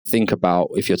think about,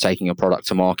 if you're taking a product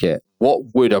to market,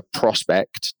 what would a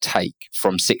prospect take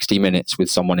from 60 minutes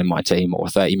with someone in my team, or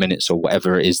 30 minutes, or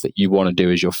whatever it is that you want to do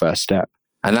as your first step?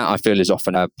 And that, I feel, is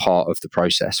often a part of the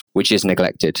process, which is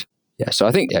neglected. Yeah, so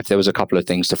I think if there was a couple of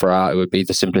things to throw out, it would be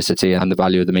the simplicity and the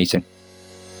value of the meeting.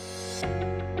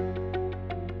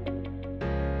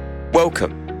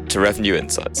 Welcome to Revenue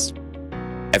Insights.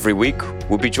 Every week,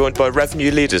 we'll be joined by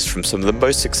revenue leaders from some of the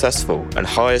most successful and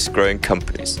highest growing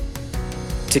companies.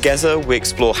 Together, we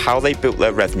explore how they built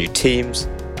their revenue teams,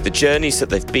 the journeys that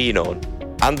they've been on,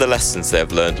 and the lessons they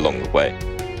have learned along the way.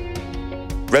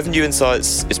 Revenue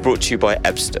Insights is brought to you by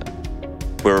Ebster.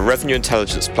 We're a revenue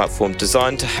intelligence platform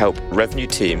designed to help revenue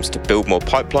teams to build more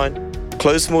pipeline,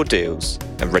 close more deals,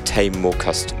 and retain more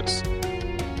customers.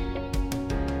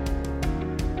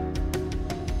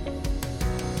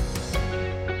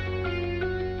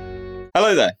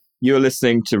 Hello there, you are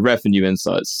listening to Revenue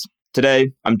Insights.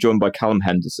 Today, I'm joined by Callum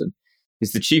Henderson.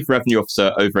 He's the Chief Revenue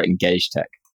Officer over at Engage Tech.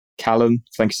 Callum,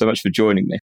 thank you so much for joining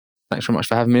me. Thanks very much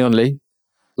for having me on, Lee.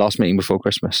 Last meeting before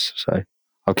Christmas, so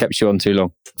I've kept you on too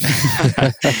long.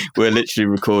 We're literally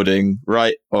recording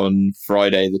right on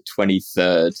Friday the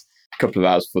 23rd, a couple of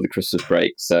hours before the Christmas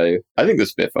break. So I think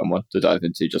this will be a fun one to dive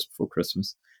into just before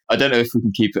Christmas. I don't know if we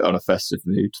can keep it on a festive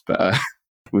mood, but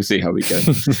we'll see how we go.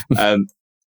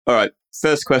 All right,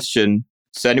 first question.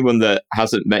 So anyone that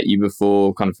hasn't met you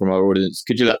before, kind of from our audience,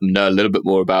 could you let them know a little bit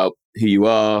more about who you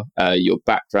are, your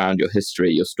background, your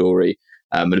history, your story,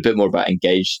 and a bit more about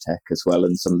Engage Tech as well,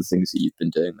 and some of the things that you've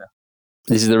been doing there?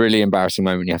 This is a really embarrassing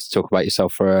moment. You have to talk about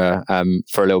yourself for a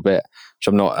little bit, which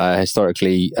I'm not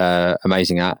historically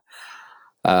amazing at.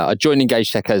 I joined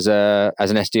Engage Tech as an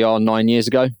SDR 9 years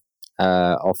ago,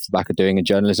 off the back of doing a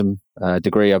journalism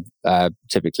degree. I've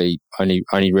typically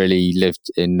only really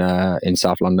lived in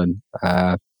South London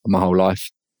my whole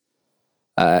life.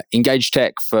 Engage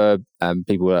Tech, for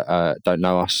people that don't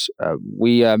know us,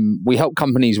 we help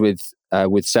companies with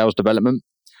sales development.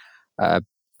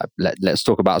 Let's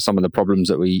talk about some of the problems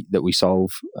that we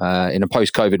solve in a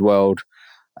post-COVID world.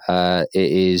 It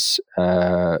is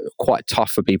quite tough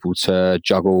for people to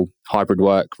juggle hybrid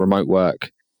work, remote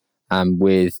work,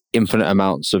 with infinite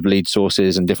amounts of lead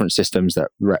sources and different systems that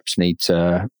reps need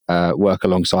to work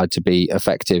alongside to be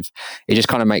effective. It just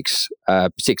kind of makes,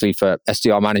 particularly for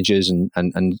SDR managers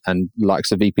and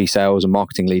likes of VP sales and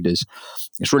marketing leaders,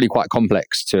 it's really quite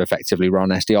complex to effectively run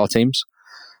SDR teams.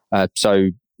 So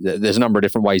there's a number of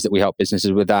different ways that we help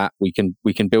businesses with that. We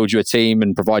can build you a team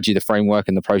and provide you the framework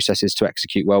and the processes to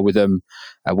execute well with them.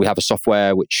 We have a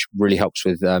software which really helps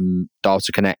with Dial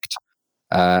to Connect.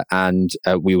 And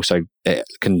we also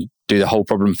can do the whole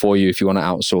problem for you if you want to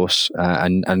outsource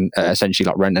and essentially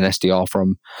like rent an SDR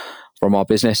from our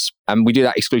business. And we do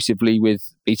that exclusively with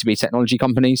B2B technology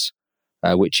companies,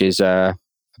 which is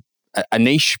a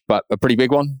niche, but a pretty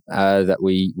big one that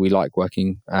we like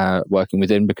working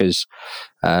within, because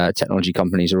technology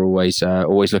companies are always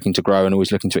looking to grow and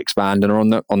always looking to expand, and are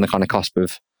on the kind of cusp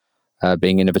of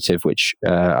being innovative, which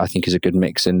I think is a good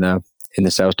mix in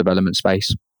the sales development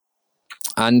space.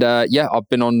 And I've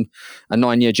been on a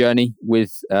 9-year journey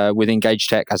with Engage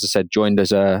Tech. As I said, joined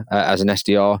as an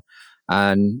SDR,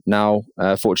 and now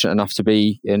fortunate enough to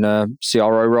be in a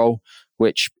CRO role,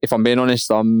 which, if I'm being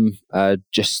honest, I'm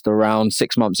just around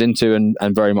 6 months into,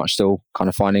 and very much still kind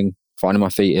of finding my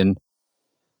feet in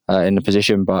the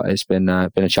position. But it's been a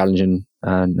challenge,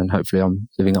 and hopefully I'm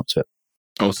living up to it.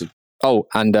 Awesome. Oh,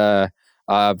 and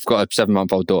I've got a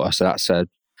 7-month-old daughter, so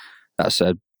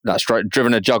that's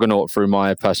driven a juggernaut through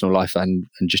my personal life and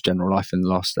just general life in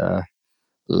the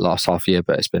last half year.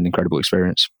 But it's been an incredible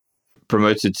experience.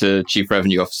 Promoted to Chief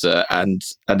Revenue Officer and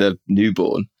a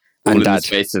newborn. All in the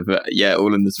space of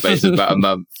about a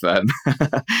month.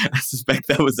 I suspect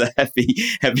that was a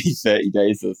heavy 30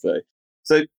 days or so.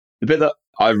 So the bit that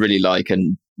I really like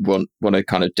and want to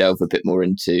kind of delve a bit more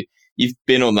into, you've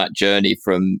been on that journey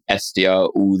from SDR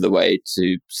all the way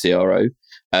to CRO.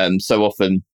 So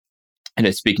often,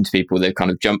 speaking to people, they've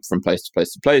kind of jumped from place to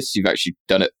place to place. You've actually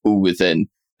done it all within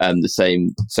the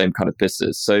same kind of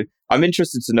business. So I'm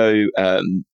interested to know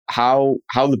how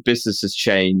the business has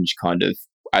changed kind of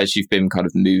as you've been kind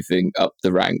of moving up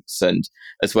the ranks, and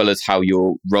as well as how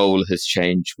your role has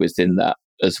changed within that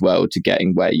as well to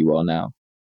getting where you are now.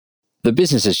 The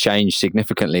business has changed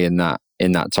significantly in that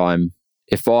time.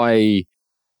 If I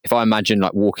imagine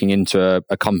like walking into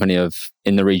a company of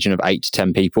in the region of 8 to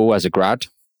 10 people as a grad,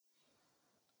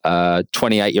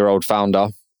 28-year-old founder,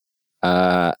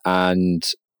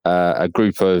 and a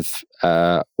group of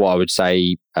I would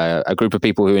say a group of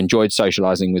people who enjoyed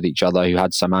socializing with each other, who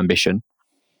had some ambition.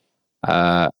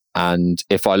 And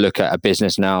if I look at a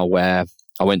business now where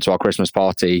I went to our Christmas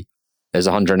party. There's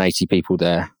 180 people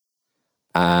there,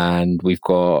 and we've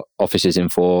got offices in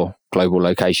 4 global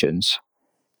locations.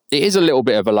 It is a little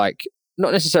bit of a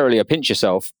not necessarily a pinch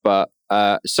yourself, but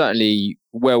certainly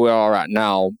where we are at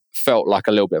now felt like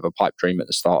a little bit of a pipe dream at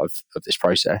the start of this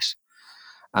process.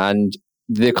 And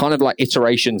the kind of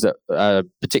iterations that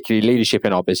particularly leadership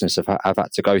in our business have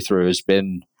had to go through has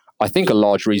been, I think, a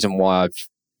large reason why I've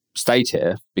stayed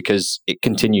here, because it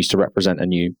continues to represent a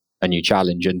new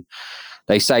challenge. And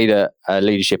they say that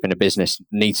leadership in a business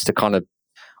needs to kind of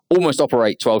almost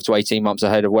operate 12 to 18 months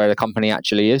ahead of where the company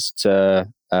actually is. You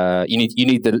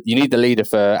need the leader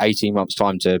for 18 months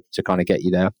time to kind of get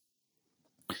you there.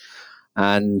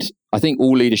 And I think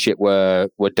all leadership were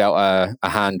dealt a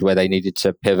hand where they needed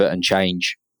to pivot and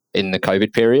change in the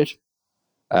COVID period.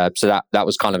 So that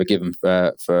was kind of a given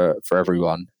for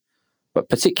everyone. But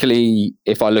particularly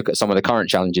if I look at some of the current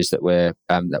challenges that we're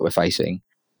facing,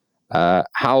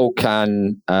 how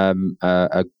can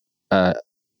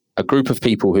a group of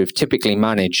people who've typically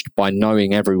managed by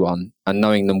knowing everyone and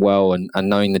knowing them well and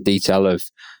knowing the detail of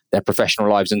their professional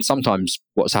lives and sometimes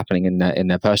what's happening in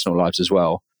their personal lives as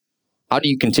well, how do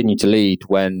you continue to lead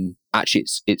when actually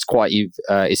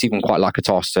it's even quite like a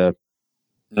task to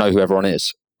know who everyone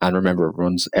is and remember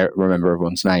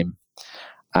everyone's name?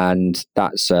 And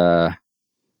that's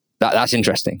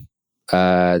interesting,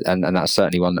 and that's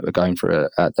certainly one that we're going through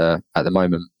at the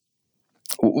moment.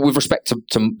 With respect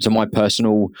to my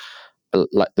personal,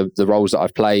 the roles that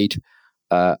I've played,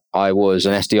 I was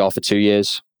an SDR for 2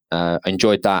 years. I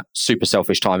enjoyed that. Super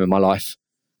selfish time in my life.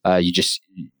 You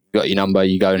got your number,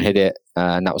 you go and hit it,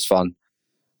 and that was fun.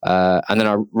 And then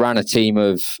I ran a team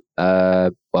of,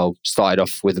 started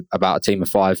off with about a team of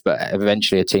 5, but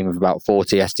eventually a team of about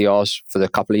 40 SDRs for the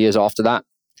couple of years after that.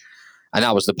 And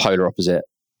that was the polar opposite.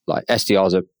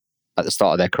 SDRs are at the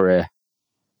start of their career.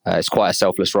 It's quite a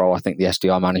selfless role, I think, the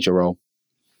SDR manager role,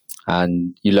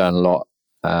 and you learn a lot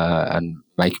and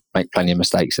make plenty of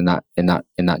mistakes in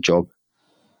that job.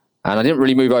 And I didn't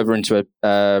really move over into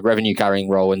a revenue carrying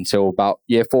role until about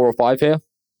year 4 or 5 here,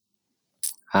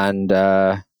 and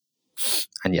yeah,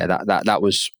 that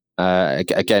was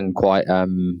again quite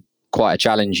a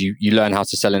challenge. You learn how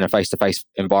to sell in a face-to-face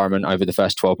environment over the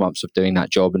first 12 months of doing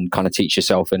that job, and kind of teach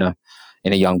yourself in a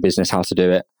young business how to do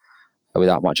it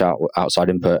without much outside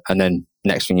input. And then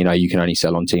next thing you know, you can only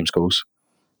sell on Teams calls,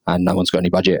 and no one's got any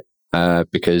budget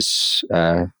because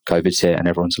COVID's hit and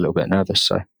everyone's a little bit nervous.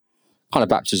 So kind of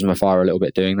baptism of fire a little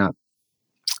bit doing that.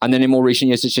 And then in more recent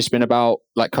years, it's just been about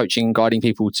coaching and guiding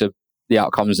people to the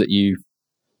outcomes that you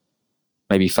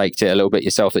maybe faked it a little bit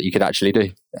yourself that you could actually do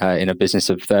in a business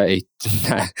of 30.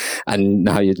 And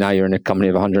now you're in a company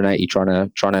of 180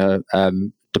 trying to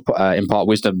impart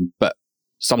wisdom, but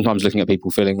sometimes looking at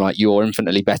people feeling like you're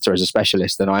infinitely better as a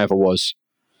specialist than I ever was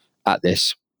at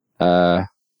this,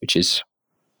 which is,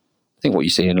 I think, what you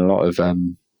see in a lot of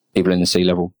people in the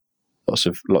C-level. Lots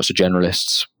of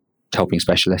generalists helping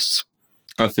specialists.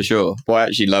 Oh, for sure. What I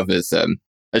actually love is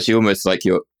actually almost like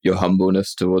your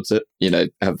humbleness towards it.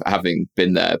 Having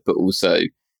been there, but also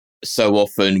so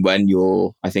often when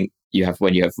you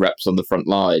have reps on the front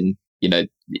line,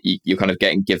 you're kind of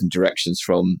getting given directions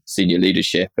from senior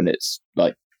leadership, and it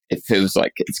feels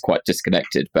like it's quite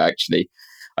disconnected. But actually,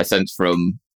 I sense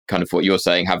from kind of what you're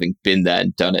saying, having been there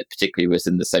and done it, particularly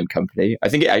within the same company, I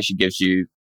think it actually gives you,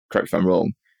 correct if I'm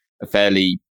wrong, a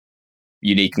fairly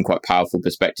unique and quite powerful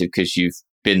perspective, because you've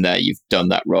been there, you've done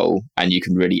that role, and you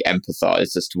can really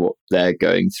empathize as to what they're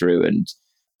going through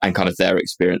and kind of their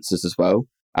experiences as well.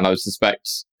 And I would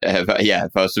suspect, if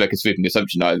I was to make a sweeping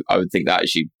assumption, I would think that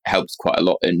actually helps quite a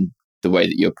lot in the way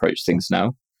that you approach things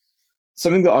now.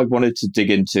 Something that I wanted to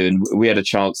dig into, and we had a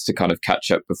chance to kind of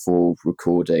catch up before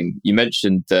recording, you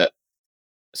mentioned that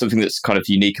something that's kind of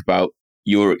unique about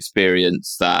your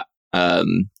experience that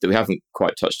we haven't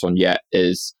quite touched on yet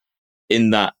is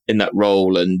in that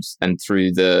role and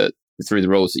through the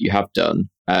roles that you have done,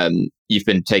 you've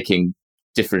been taking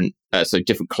different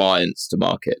clients to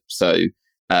market. So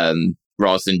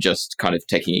rather than just kind of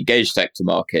taking Engage Tech to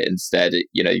market, instead,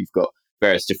 you've got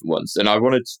various different ones. And I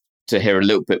wanted to hear a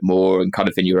little bit more, and kind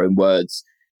of in your own words,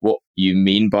 what you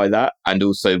mean by that, and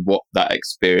also what that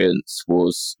experience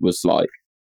was like.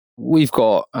 We've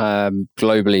got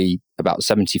globally about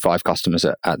 75 customers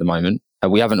at the moment.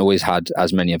 We haven't always had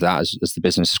as many of that as the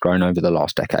business has grown over the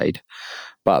last decade.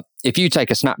 But if you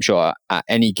take a snapshot at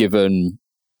any given,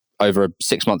 over a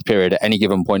 6-month period, at any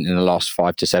given point in the last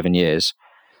 5 to 7 years,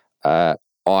 I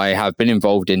have been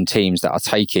involved in teams that are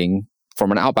taking,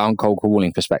 from an outbound cold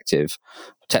calling perspective,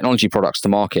 technology products to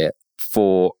market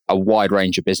for a wide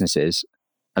range of businesses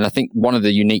And I think one of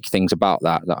the unique things about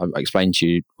that I explained to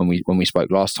you when we spoke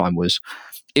last time was,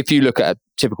 if you look at a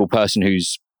typical person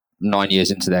who's 9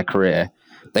 years into their career,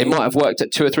 they might have worked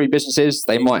at 2 or 3 businesses.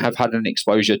 They might have had an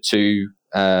exposure to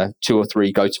 2 or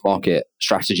 3 go-to-market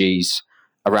strategies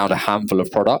around a handful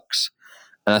of products.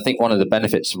 And I think one of the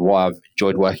benefits of why I've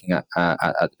enjoyed working at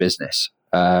the business,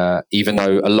 even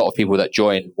though a lot of people that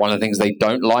join, one of the things they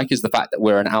don't like is the fact that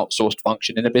we're an outsourced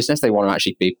function in a business. They want to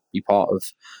actually be part of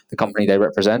the company they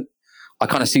represent. I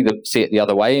kind of see it the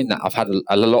other way, in that I've had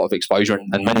a lot of exposure,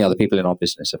 and many other people in our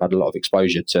business have had a lot of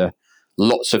exposure to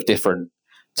lots of different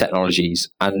technologies.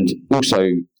 And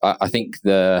also, I think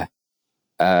the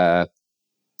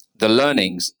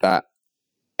learnings that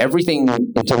everything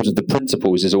in terms of the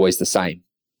principles is always the same,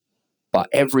 but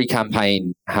every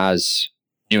campaign has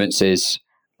nuances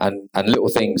and little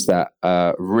things that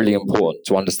are really important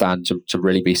to understand to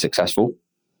really be successful.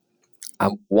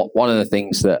 And one of the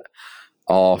things that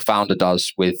our founder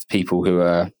does with people who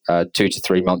are 2 to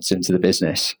 3 months into the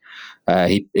business,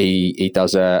 he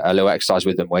does a little exercise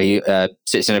with them where he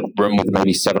sits in a room with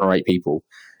maybe 7 or 8 people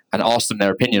and asks them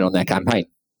their opinion on their campaign.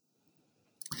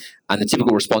 And the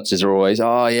typical responses are always,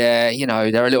 oh yeah,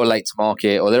 they're a little late to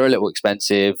market, or they're a little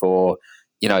expensive, or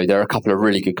there are a couple of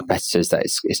really good competitors that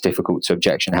it's difficult to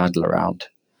objection handle around.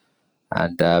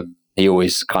 And he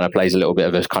always kind of plays a little bit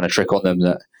of a kind of trick on them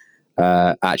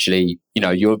that actually,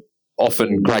 you're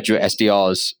often graduate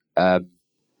SDRs, and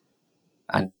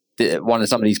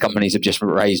some of these companies have just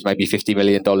raised maybe $50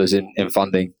 million in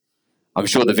funding. I'm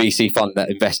sure the VC fund that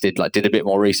invested did a bit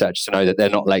more research to know that they're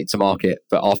not late to market.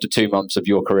 But after 2 months of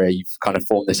your career, you've kind of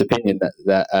formed this opinion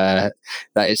that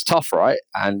it's tough, right?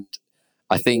 And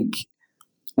I think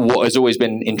what has always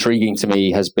been intriguing to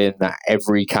me has been that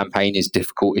every campaign is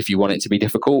difficult if you want it to be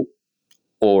difficult,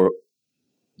 or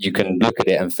you can look at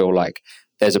it and feel like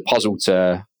there's a puzzle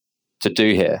to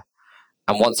do here.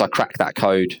 And once I crack that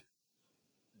code,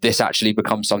 this actually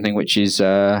becomes something which is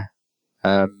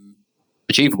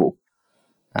achievable.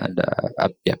 And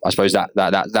I suppose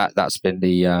that's been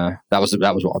that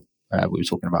was what we were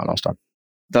talking about last time.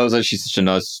 That was actually such a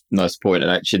nice point. And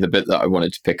actually the bit that I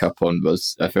wanted to pick up on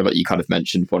was, I feel like you kind of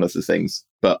mentioned one of the things,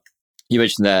 but you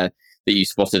mentioned there that you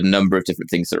spotted a number of different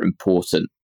things that are important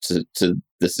to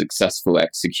the successful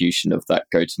execution of that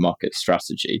go-to-market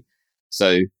strategy.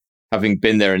 So having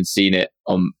been there and seen it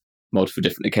on multiple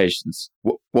different occasions,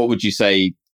 what would you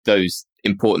say those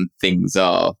important things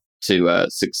are to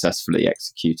successfully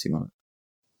executing on it?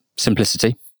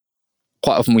 Simplicity.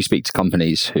 Quite often we speak to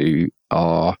companies who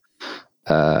are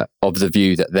of the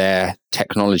view that their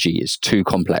technology is too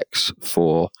complex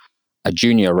for a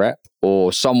junior rep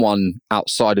or someone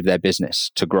outside of their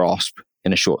business to grasp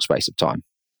in a short space of time.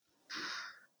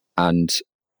 And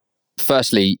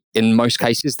firstly, in most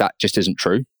cases, that just isn't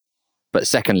true. But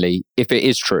secondly, if it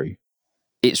is true,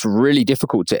 it's really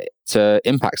difficult to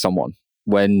impact someone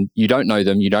when you don't know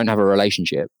them, you don't have a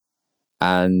relationship.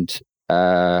 And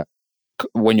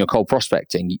when you're cold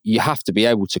prospecting, you have to be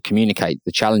able to communicate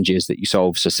the challenges that you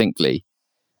solve succinctly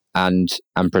and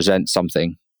present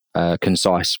something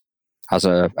concise as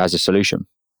a solution.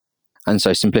 And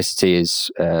so simplicity is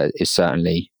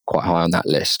certainly quite high on that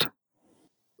list.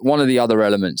 One of the other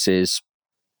elements is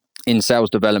in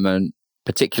sales development,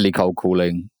 particularly cold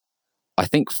calling, I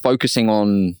think focusing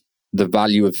on the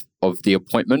value of the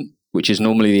appointment, which is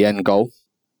normally the end goal,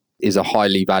 is a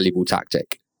highly valuable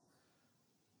tactic.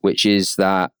 Which is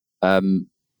that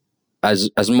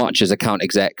as much as account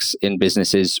execs in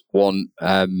businesses want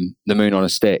the moon on a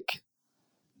stick,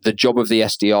 the job of the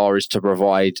SDR is to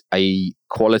provide a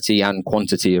quality and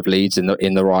quantity of leads in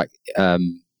the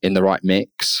right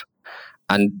mix,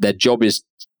 and their job is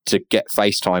to get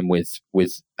face time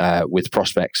with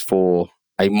prospects for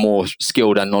a more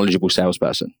skilled and knowledgeable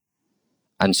salesperson.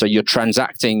 And so you're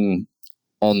transacting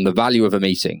on the value of a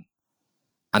meeting.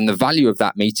 And the value of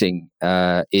that meeting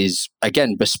is,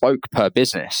 again, bespoke per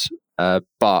business.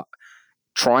 But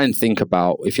try and think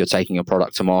about, if you're taking a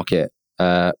product to market,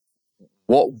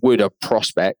 what would a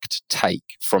prospect take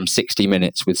from 60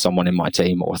 minutes with someone in my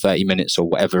team, or 30 minutes, or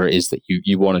whatever it is that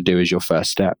you want to do as your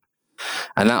first step?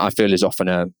 And that, I feel, is often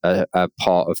a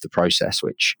part of the process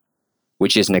which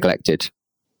is neglected.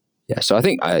 Yeah, so I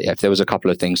think if there was a couple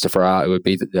of things to throw out, it would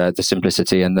be the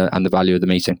simplicity and the value of the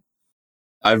meeting.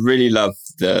 I really love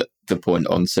the point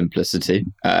on simplicity.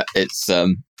 It's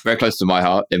very close to my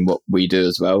heart in what we do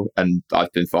as well. And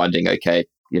I've been finding, for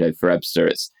Ebster,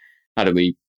 it's how do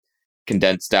we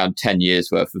condense down 10 years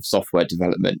worth of software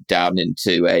development down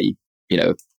into an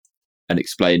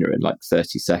explainer in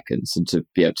 30 seconds, and to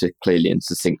be able to clearly and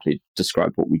succinctly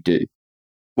describe what we do.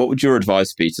 What would your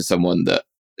advice be to someone that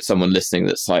someone listening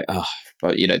that's like, oh,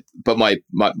 but my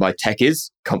tech is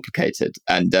complicated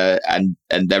and they're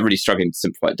really struggling to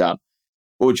simplify it down.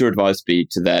 What would your advice be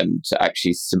to them to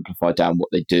actually simplify down what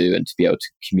they do and to be able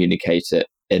to communicate it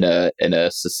in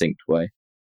a succinct way?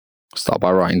 Start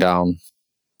by writing down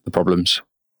the problems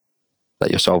that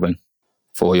you're solving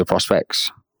for your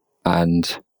prospects,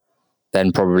 and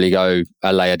then probably go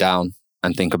a layer down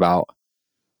and think about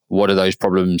what do those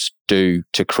problems do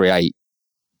to create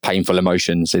painful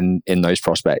emotions in those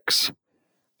prospects.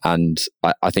 And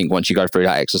I think once you go through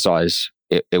that exercise,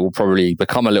 it will probably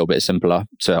become a little bit simpler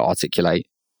to articulate.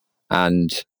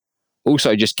 And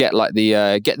also just get like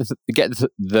the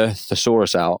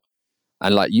thesaurus out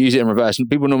and like use it in reverse. And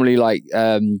people normally like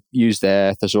use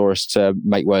their thesaurus to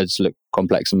make words look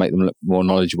complex and make them look more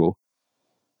knowledgeable.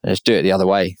 And just do it the other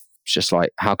way. It's just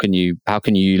like, how can you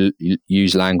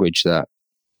use language that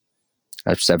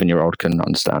a 7-year-old can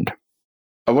understand?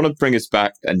 I want to bring us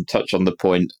back and touch on the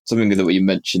point, something that you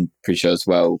mentioned pre-show as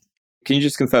well. Can you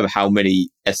just confirm how many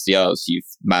SDRs you've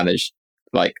managed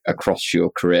like across your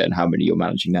career and how many you're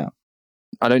managing now?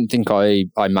 I don't think I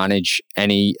manage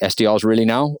any SDRs really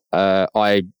now.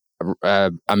 I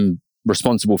am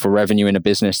responsible for revenue in a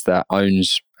business that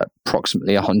owns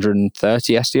approximately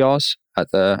 130 SDRs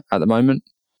at the moment.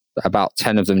 About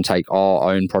 10 of them take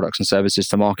our own products and services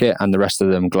to market, and the rest of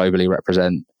them globally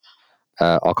represent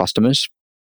our customers.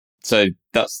 So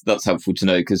that's helpful to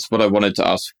know, because what I wanted to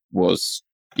ask was,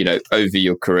 over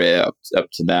your career up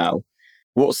to now,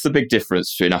 what's the big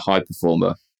difference between a high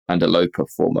performer and a low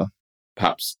performer?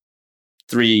 Perhaps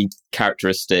 3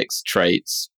 characteristics,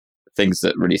 traits, things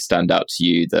that really stand out to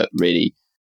you that really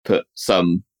put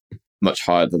some much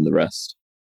higher than the rest.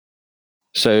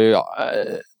 So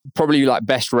probably like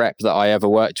best rep that I ever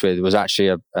worked with was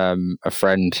actually a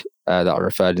friend that I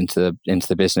referred into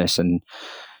the business, and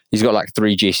he's got like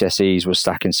 3 GCSEs, was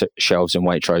stacking shelves in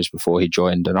Waitrose before he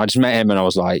joined. And I just met him and I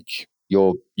was like,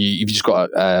 you've just got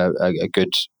a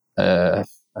good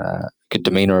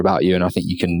demeanor about you, and I think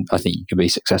you can be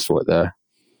successful at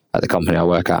the company I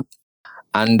work at.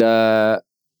 And 2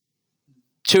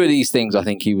 of these things, I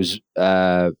think he was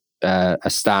a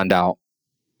standout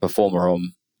performer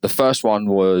on. The first one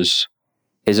was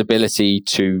his ability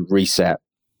to reset.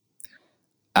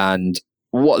 And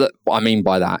what I mean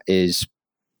by that is,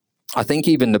 I think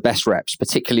even the best reps,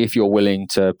 particularly if you're willing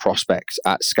to prospect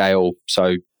at scale,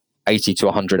 so 80 to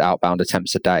 100 outbound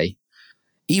attempts a day,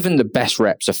 even the best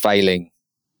reps are failing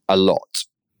a lot.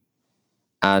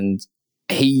 And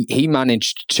he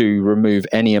managed to remove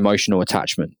any emotional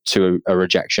attachment to a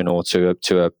rejection or to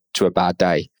a bad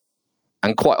day.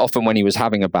 And quite often when he was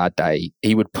having a bad day,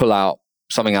 he would pull out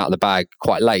something out of the bag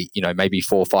quite late, maybe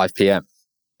 4 or 5 p.m.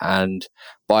 And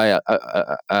by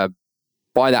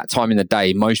that time in the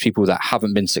day, most people that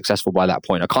haven't been successful by that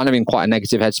point are kind of in quite a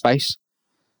negative headspace.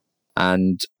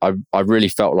 And I really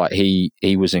felt like he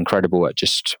was incredible at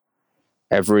just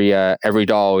every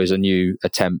dial is a new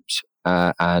attempt,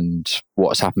 and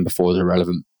what's happened before is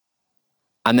irrelevant.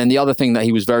 And then the other thing that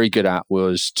he was very good at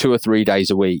was 2 or 3 days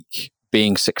a week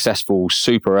being successful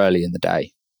super early in the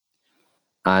day.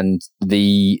 And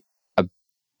I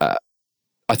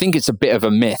think it's a bit of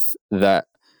a myth that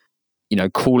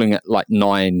calling at like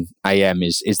 9 a.m.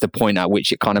 is the point at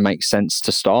which it kind of makes sense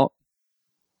to start.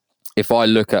 If I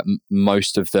look at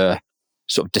most of the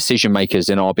sort of decision makers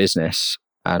in our business,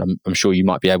 and I'm sure you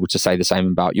might be able to say the same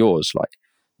about yours, like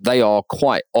they are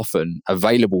quite often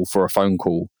available for a phone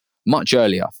call much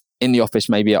earlier in the office,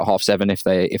 maybe at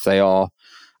 7:30 if they are.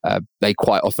 They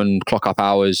quite often clock up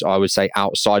hours, I would say,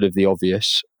 outside of the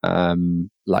obvious,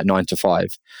 like 9 to 5.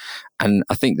 And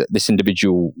I think that this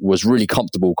individual was really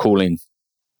comfortable calling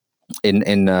in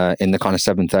the kind of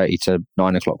 7:30 to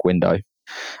 9 o'clock window,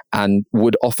 and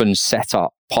would often set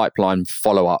up pipeline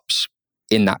follow-ups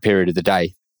in that period of the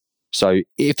day. So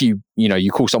if you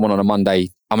call someone on a Monday,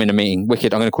 I'm in a meeting,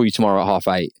 wicked, I'm going to call you tomorrow at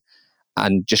 8:30,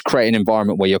 and just create an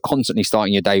environment where you're constantly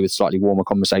starting your day with slightly warmer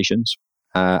conversations.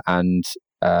 And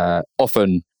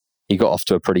often he got off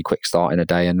to a pretty quick start in a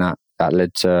day, and that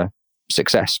led to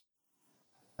success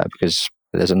because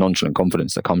there's a nonchalant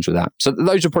confidence that comes with that. So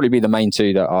those would probably be the main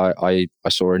 2 that I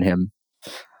saw in him.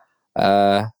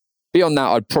 Beyond that,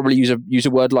 I'd probably use a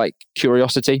word like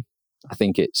curiosity. I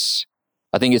think it's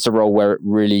a role where it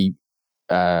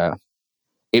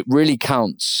really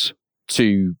counts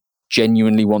to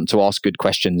genuinely want to ask good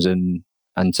questions and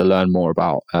to learn more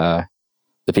about the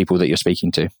people that you're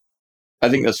speaking to. I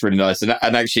think that's really nice.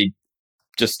 And actually,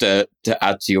 just to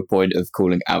add to your point of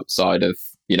calling outside of,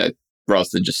 rather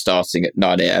than just starting at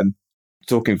 9 a.m.,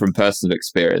 talking from personal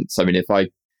experience, I mean,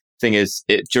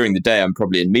 during the day, I'm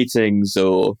probably in meetings,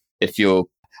 or if you're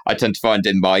I tend to find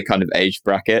in my kind of age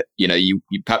bracket, you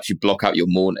perhaps you block out your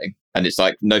morning and it's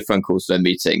like no phone calls, no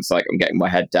meetings, like I'm getting my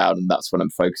head down and that's when I'm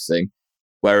focusing.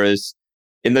 Whereas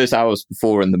in those hours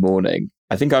before in the morning,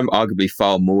 I think I'm arguably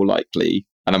far more likely,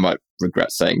 and I might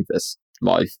regret saying this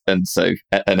live, and so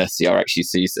an SDR actually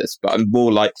sees this, but I'm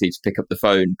more likely to pick up the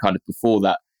phone kind of before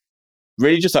that,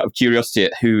 really just out of curiosity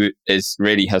at who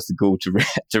really has the gall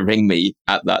to ring me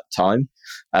at that time.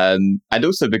 And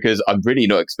also because I'm really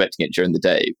not expecting it during the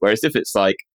day. Whereas if it's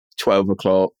like 12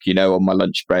 o'clock, on my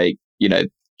lunch break,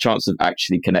 chance of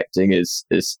actually connecting is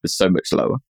so much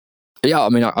lower. Yeah, I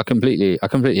mean, I completely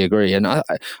agree, and I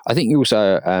think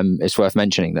also it's worth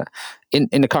mentioning that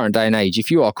in the current day and age,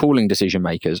 if you are calling decision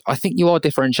makers, I think you are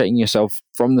differentiating yourself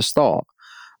from the start.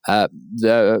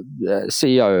 The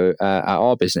CEO at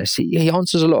our business, he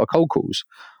answers a lot of cold calls.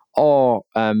 Our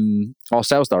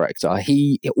sales director,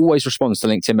 he always responds to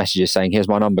LinkedIn messages saying, "Here's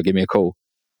my number, give me a call,"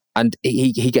 and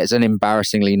he gets an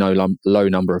embarrassingly low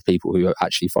number of people who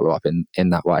actually follow up in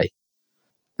that way.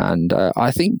 And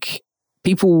I think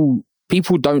people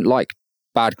don't like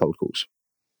bad cold calls,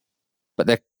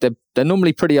 but they're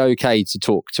normally pretty okay to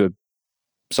talk to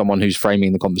someone who's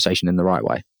framing the conversation in the right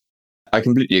way. I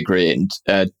completely agree, and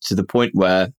to the point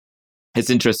where it's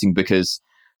interesting because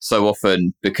so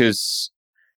often,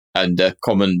 and a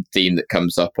common theme that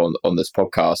comes up on this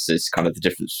podcast is kind of the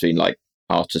difference between like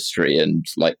artistry and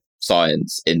like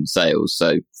science in sales.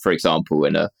 So, for example,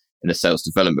 in a sales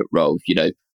development role,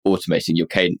 automating your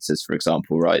cadences, for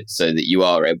example, right? So that you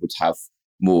are able to have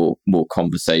more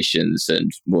conversations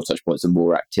and more touch points and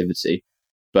more activity.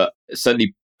 But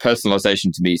certainly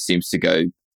personalization to me seems to go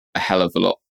a hell of a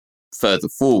lot further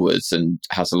forwards and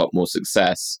has a lot more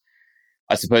success.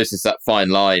 I suppose it's that fine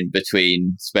line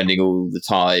between spending all the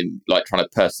time like trying to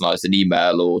personalize an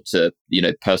email or to,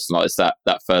 personalize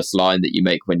that first line that you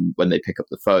make when they pick up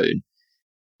the phone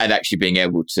and actually being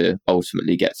able to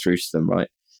ultimately get through to them, right?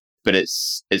 But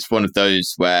it's one of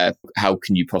those where how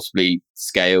can you possibly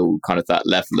scale kind of that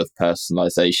level of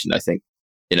personalization? I think,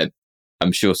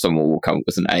 I'm sure someone will come up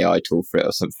with an AI tool for it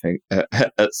or something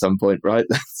at some point, right?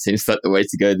 That seems like the way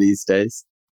to go these days.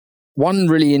 One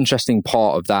really interesting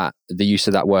part of that, the use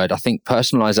of that word, I think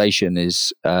personalization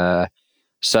is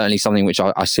certainly something which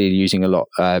I see using a lot.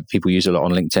 People use a lot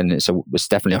on LinkedIn. It's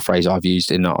definitely a phrase I've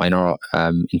used in our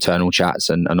internal chats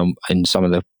and in some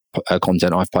of the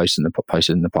content I've posted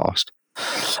in the past.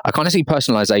 I kind of see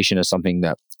personalization as something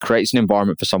that creates an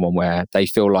environment for someone where they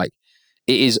feel like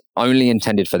it is only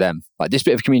intended for them. Like this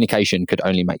bit of communication could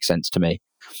only make sense to me.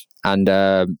 And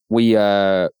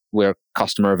we're a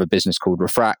customer of a business called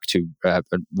Refract, who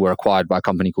were acquired by a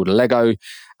company called Lego.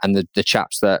 And the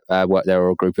chaps that work there,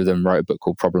 or a group of them, wrote a book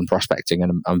called Problem Prospecting,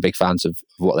 and I'm big fans of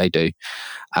what they do.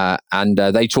 And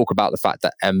they talk about the fact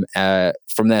that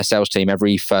from their sales team,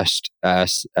 every first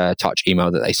touch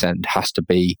email that they send has to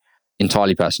be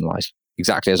entirely personalized.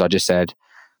 Exactly as I just said,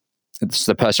 it's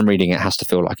the person reading it has to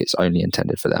feel like it's only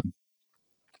intended for them.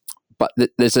 But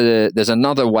there's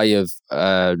another way of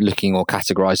looking or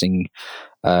categorizing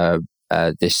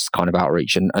this kind of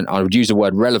outreach, and I would use the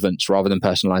word relevance rather than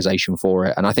personalization for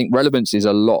it. And I think relevance is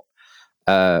a lot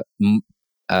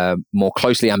more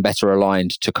closely and better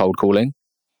aligned to cold calling,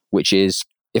 which is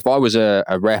if I was a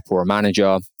rep or a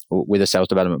manager with a sales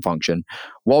development function,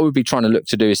 what we'd be trying to look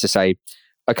to do is to say,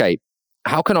 okay,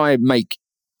 how can I make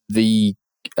the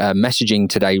messaging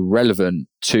today relevant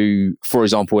to, for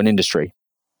example, an industry?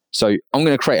 So I'm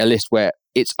going to create a list where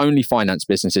it's only finance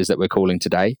businesses that we're calling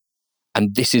today.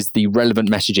 And this is the relevant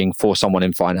messaging for someone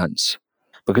in finance.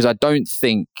 Because I don't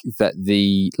think that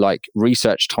the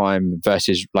research time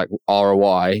versus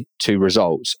ROI to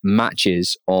results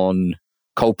matches on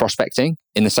cold prospecting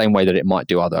in the same way that it might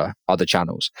do other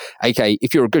channels. Okay,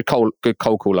 if you're a good cold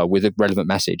caller with a relevant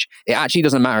message, it actually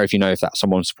doesn't matter if you know if that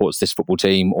someone supports this football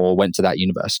team or went to that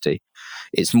university.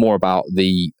 It's more about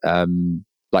the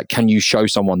can you show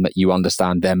someone that you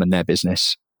understand them and their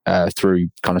business through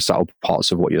kind of subtle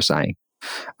parts of what you're saying.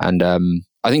 And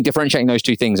I think differentiating those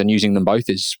two things and using them both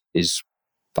is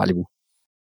valuable.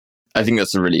 I think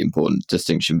that's a really important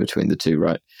distinction between the two,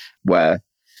 right? Where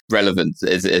relevance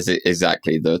is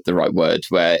exactly the right word,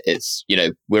 where it's,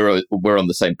 we're on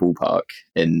the same ballpark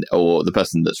or the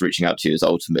person that's reaching out to you is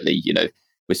ultimately,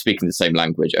 we're speaking the same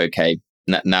language. Okay,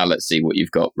 now let's see what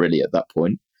you've got really at that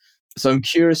point. So I'm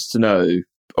curious to know,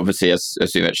 obviously, as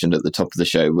we mentioned at the top of the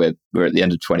show, we're at the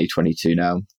end of 2022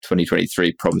 now.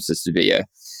 2023 promises to be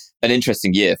an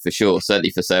interesting year for sure,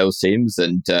 certainly for sales teams.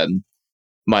 And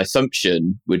my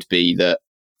assumption would be that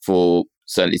for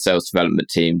certainly sales development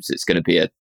teams, it's going to be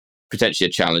potentially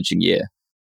a challenging year.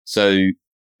 So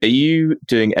are you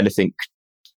doing anything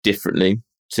differently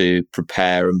to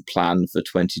prepare and plan for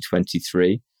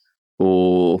 2023,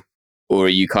 or are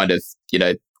you kind of,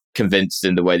 convinced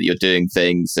in the way that you're doing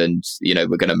things and,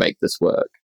 we're going to make this work?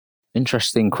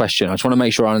 Interesting question. I just want to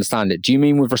make sure I understand it. Do you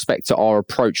mean with respect to our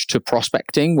approach to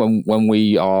prospecting when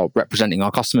we are representing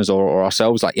our customers or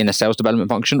ourselves, like in a sales development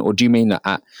function? Or do you mean that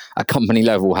at a company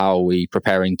level, how are we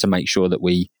preparing to make sure that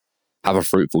we have a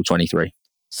fruitful 23?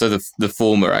 So the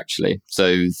former, actually.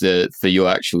 So for your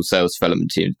actual sales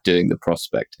development team doing the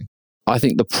prospecting. I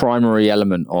think the primary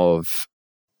element of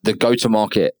the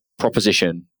go-to-market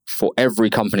proposition for every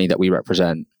company that we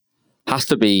represent has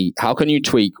to be, how can you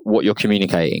tweak what you're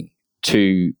communicating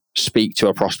to speak to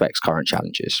a prospect's current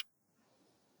challenges?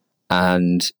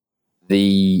 And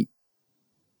the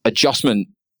adjustment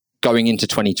going into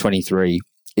 2023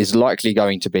 is likely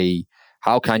going to be,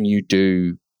 how can you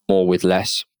do more with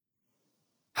less?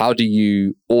 How do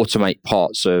you automate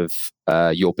parts of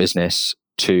your business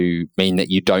to mean that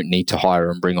you don't need to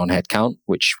hire and bring on headcount,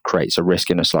 which creates a risk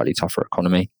in a slightly tougher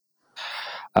economy?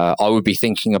 I would be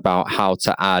thinking about how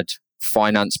to add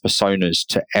finance personas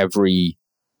to every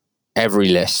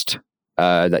list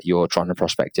that you're trying to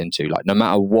prospect into. Like, no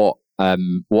matter what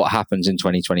happens in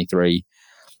 2023,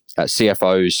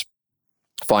 CFOs,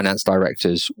 finance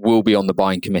directors will be on the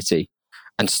buying committee,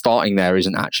 and starting there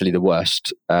isn't actually the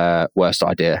worst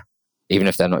idea, even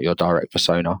if they're not your direct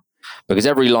persona, because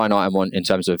every line item in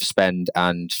terms of spend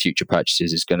and future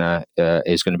purchases is gonna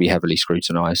be heavily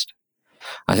scrutinized.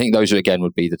 I think those again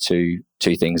would be the two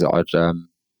things that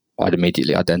I'd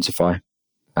immediately identify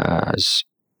as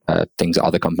things that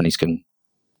other companies can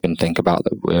think about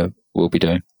that we'll be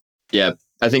doing. Yeah,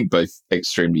 I think both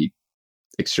extremely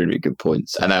good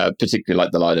points, and particularly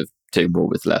like the line of doing more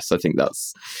with less. I think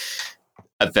that's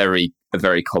a very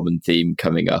common theme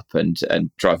coming up, and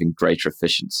driving greater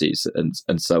efficiencies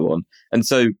and so on. And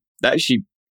so that actually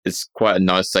is quite a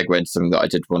nice segue into something that I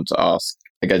did want to ask.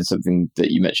 Again, something that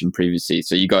you mentioned previously.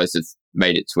 So you guys have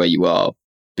made it to where you are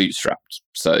bootstrapped.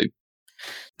 So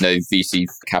no VC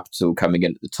capital coming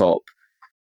in at the top.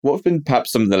 What have been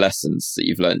perhaps some of the lessons that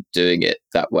you've learned doing it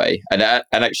that way? And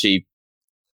actually,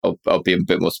 I'll be a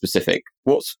bit more specific.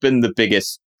 What's been the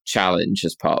biggest challenge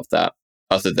as part of that,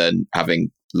 other than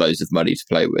having loads of money to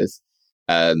play with?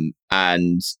 And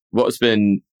what's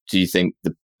been, do you think,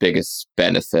 the biggest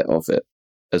benefit of it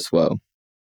as well?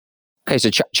 Okay,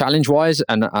 so challenge-wise,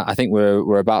 and I think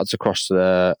we're about to cross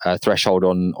the threshold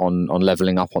on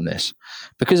leveling up on this.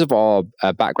 Because of our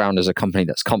background as a company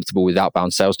that's comfortable with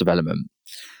outbound sales development,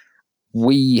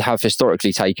 we have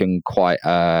historically taken quite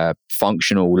a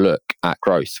functional look at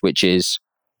growth, which is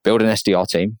build an SDR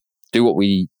team, do what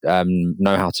we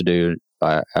know how to do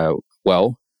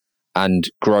well, and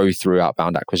grow through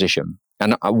outbound acquisition.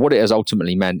 And what it has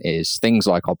ultimately meant is things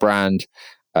like our brand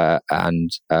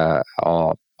and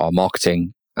our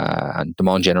marketing and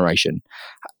demand generation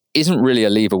isn't really a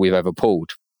lever we've ever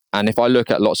pulled. And if I look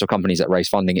at lots of companies that raise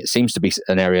funding, it seems to be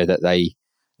an area that they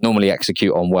normally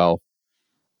execute on well,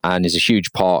 and is a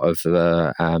huge part of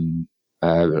the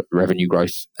revenue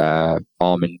growth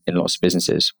arm in lots of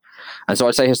businesses. And so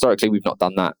I'd say historically we've not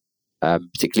done that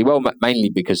particularly well,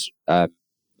 mainly because of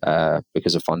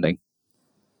funding.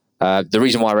 The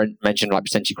reason why I mentioned like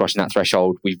potentially crossing that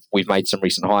threshold, we've made some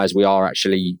recent hires. We are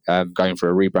actually going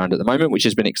for a rebrand at the moment, which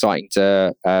has been exciting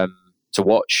to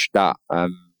watch that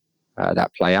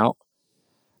play out.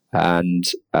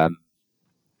 And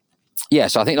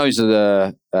so I think those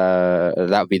are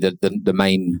that would be the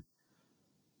main.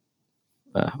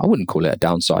 I wouldn't call it a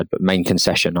downside, but main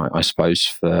concession, I suppose,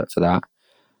 for that.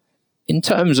 In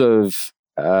terms of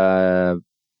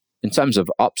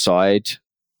upside,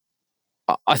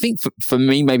 I think for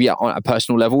me, maybe on a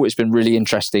personal level, it's been really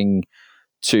interesting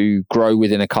to grow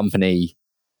within a company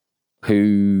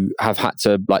who have had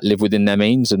to like live within their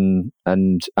means and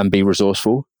be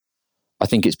resourceful. I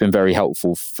think it's been very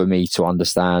helpful for me to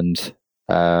understand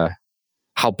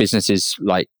how businesses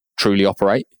like truly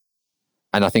operate.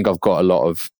 And I think I've got a lot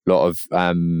of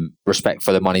respect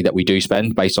for the money that we do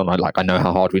spend, based on I know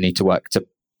how hard we need to work to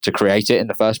create it in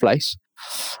the first place.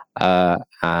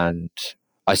 And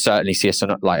I certainly see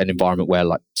an environment where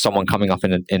like someone coming up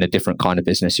in a different kind of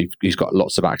business who's got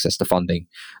lots of access to funding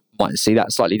might see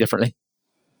that slightly differently.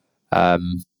 I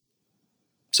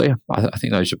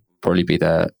think those would probably be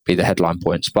the headline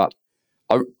points. But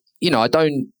I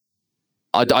don't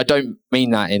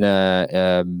mean that in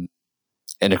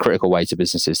a critical way to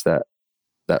businesses that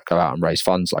go out and raise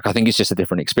funds. Like, I think it's just a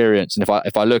different experience. And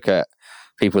if I look at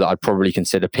people that I'd probably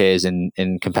consider peers in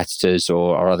competitors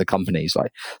or other companies,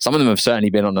 like some of them have certainly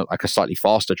been on a slightly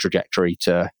faster trajectory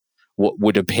to what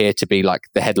would appear to be like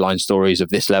the headline stories of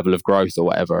this level of growth or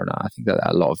whatever. And I think that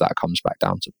a lot of that comes back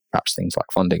down to perhaps things like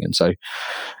funding. And so,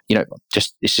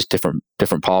 it's just different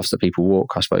paths that people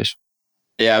walk, I suppose.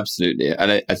 Yeah, absolutely.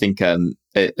 And I think,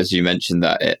 as you mentioned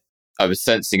that, I was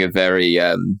sensing a very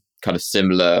kind of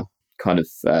similar kind of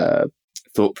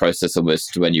thought process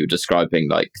almost to when you were describing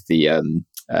like the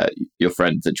your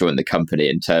friend that joined the company,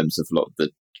 in terms of a lot of the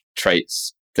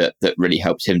traits that really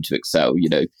helped him to excel.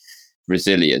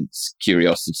 Resilience,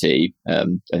 curiosity, I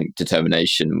think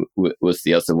determination was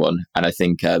the other one. And I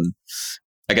think I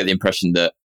get the impression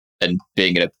that, and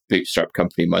being in a bootstrap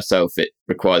company myself, it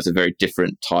requires a very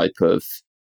different type of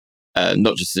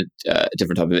not just a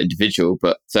different type of individual,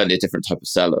 but certainly a different type of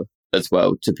seller as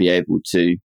well, to be able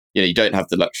to, you don't have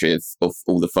the luxury of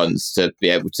all the funds to be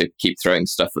able to keep throwing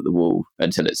stuff at the wall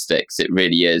until it sticks. It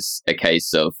really is a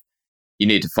case of, you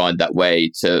need to find that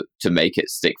way to make it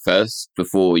stick first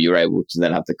before you're able to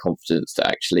then have the confidence to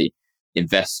actually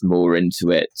invest more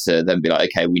into it, to then be like,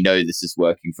 okay, we know this is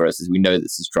working for us, we know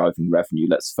this is driving revenue,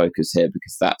 let's focus here,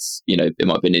 because that's, it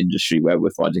might be an industry where we're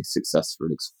finding success,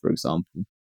 for example.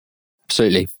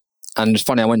 Absolutely. And it's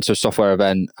funny, I went to a software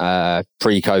event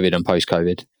pre-COVID and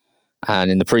post-COVID. And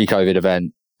in the pre-COVID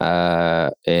event,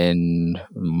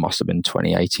 must have been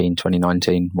 2018,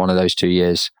 2019, one of those 2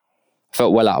 years, I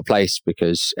felt well out of place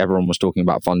because everyone was talking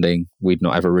about funding. We'd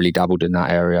not ever really dabbled in that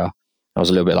area. I was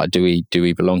a little bit like, do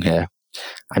we belong here?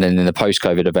 And then in the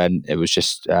post-COVID event, it was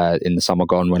just in the summer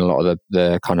gone, when a lot of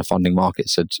the kind of funding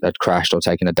markets had crashed or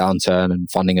taken a downturn, and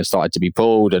funding had started to be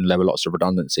pulled, and there were lots of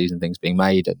redundancies and things being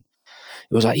made. And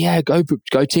it was like, yeah, go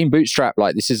team bootstrap.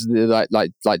 Like, this is like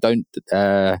don't.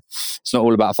 It's not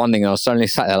all about funding. And I was suddenly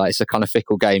sat there like, it's a kind of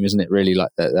fickle game, isn't it? Really,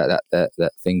 like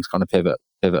that things kind of pivot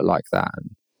like that.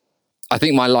 And I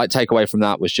think my takeaway from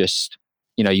that was just,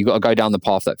 you got to go down the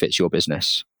path that fits your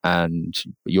business and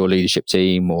your leadership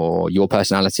team or your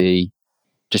personality.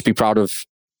 Just be proud of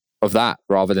that,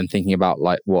 rather than thinking about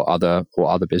like what other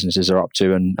businesses are up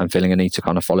to and feeling a need to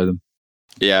kind of follow them.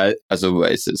 Yeah, as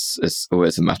always, it's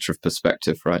always a matter of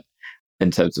perspective, right?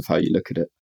 In terms of how you look at it.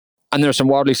 And there are some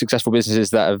wildly successful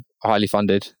businesses that are highly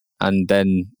funded, and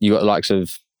then you got the likes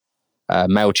of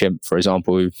MailChimp, for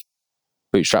example, who've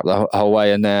bootstrapped the whole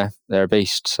way, and they're a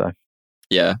beast. So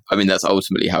yeah, I mean, that's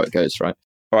ultimately how it goes, right?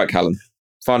 All right, Callum,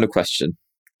 final question,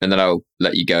 and then I'll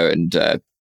let you go and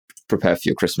prepare for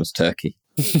your Christmas turkey.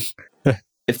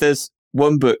 If there's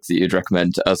one book that you'd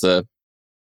recommend to other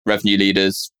revenue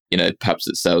leaders, perhaps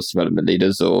it's sales development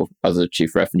leaders or other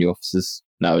chief revenue officers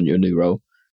now in your new role,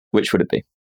 which would it be?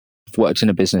 I've worked in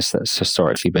a business that's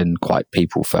historically been quite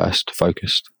people first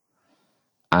focused,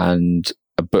 and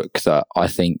a book that I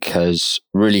think has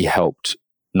really helped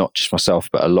not just myself,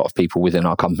 but a lot of people within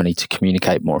our company to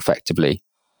communicate more effectively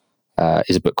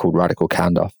is a book called Radical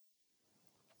Candor.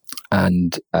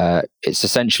 And it's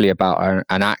essentially about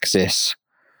an axis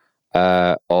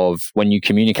of when you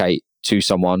communicate to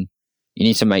someone, you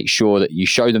need to make sure that you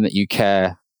show them that you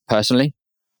care personally,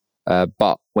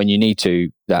 but when you need to,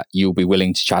 that you'll be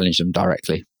willing to challenge them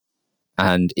directly.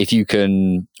 And if you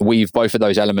can weave both of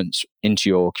those elements into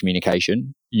your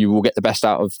communication, you will get the best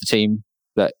out of the team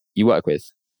that you work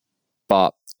with.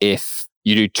 But if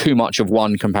you do too much of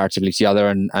one comparatively to the other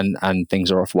and things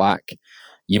are off whack,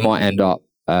 you might end up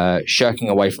shirking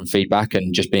away from feedback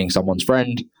and just being someone's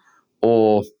friend,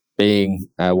 or being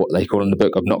what they call in the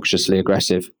book obnoxiously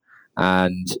aggressive,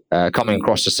 and coming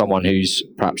across as someone who's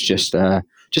perhaps just a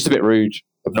bit rude,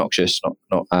 obnoxious,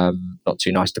 not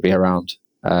too nice to be around,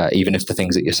 even if the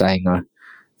things that you're saying are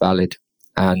valid.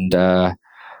 And I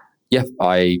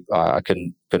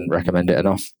couldn't recommend it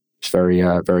enough. It's very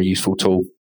very useful tool.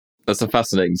 That's a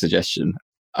fascinating suggestion.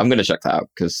 I'm going to check that out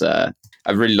because I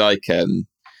really like.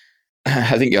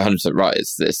 I think you're 100% right.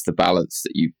 It's the balance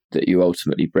that you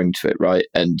ultimately bring to it, right?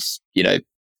 And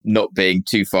not being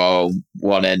too far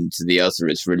one end to the other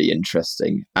is really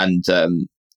interesting. And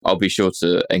I'll be sure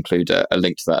to include a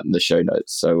link to that in the show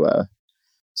notes, so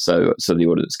the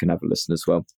audience can have a listen as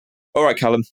well. All right,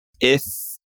 Callum, if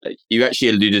you actually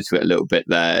alluded to it a little bit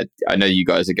there, I know you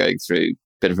guys are going through a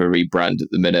bit of a rebrand at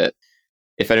the minute.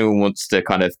 If anyone wants to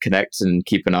kind of connect and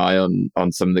keep an eye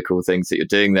on some of the cool things that you're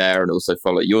doing there, and also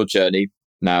follow your journey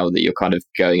now that you're kind of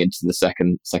going into the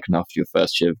second half of your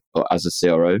first year as a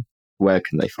CRO, where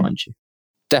can they find you?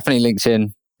 Definitely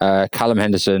LinkedIn, Callum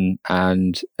Henderson,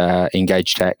 and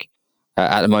Engage Tech.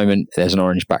 At the moment, there's an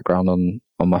orange background on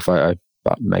my photo,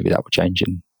 but maybe that will change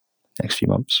in the next few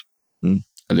months.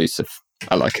 Elusive.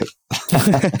 I like it.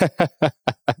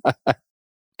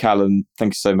 Callum,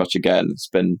 thank you so much again. It's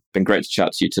been great to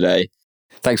chat to you today.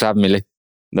 Thanks for having me, Lee.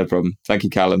 No problem. Thank you,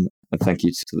 Callum. And thank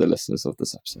you to the listeners of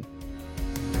this episode.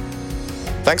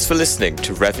 Thanks for listening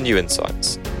to Revenue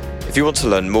Insights. If you want to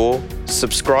learn more,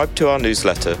 subscribe to our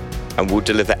newsletter and we'll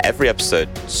deliver every episode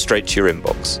straight to your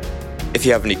inbox. If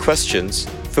you have any questions,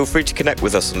 feel free to connect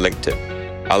with us on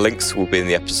LinkedIn. Our links will be in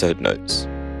the episode notes.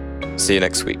 See you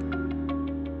next week.